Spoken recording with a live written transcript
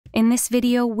In this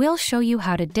video, we'll show you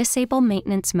how to disable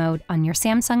maintenance mode on your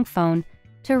Samsung phone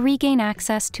to regain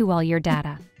access to all your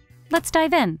data. Let's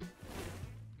dive in.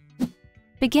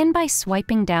 Begin by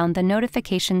swiping down the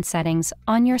notification settings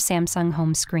on your Samsung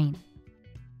home screen.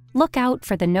 Look out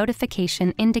for the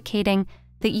notification indicating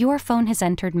that your phone has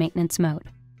entered maintenance mode.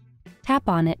 Tap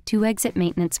on it to exit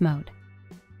maintenance mode.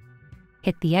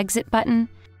 Hit the exit button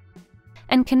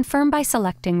and confirm by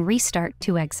selecting Restart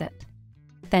to exit.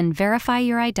 Then verify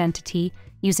your identity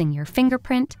using your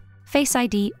fingerprint, Face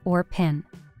ID, or PIN.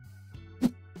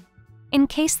 In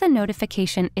case the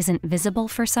notification isn't visible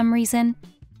for some reason,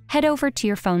 head over to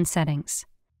your phone settings.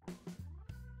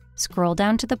 Scroll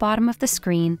down to the bottom of the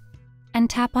screen and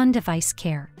tap on Device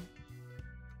Care.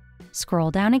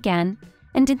 Scroll down again,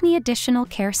 and in the Additional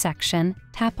Care section,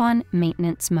 tap on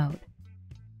Maintenance Mode.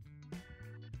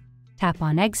 Tap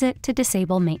on Exit to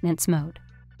disable maintenance mode.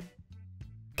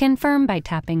 Confirm by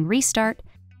tapping Restart,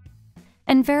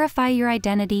 and verify your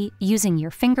identity using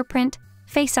your fingerprint,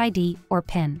 Face ID, or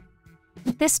PIN.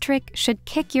 This trick should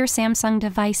kick your Samsung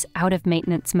device out of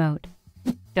maintenance mode.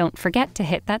 Don't forget to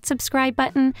hit that subscribe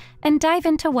button and dive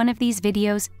into one of these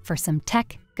videos for some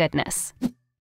tech goodness.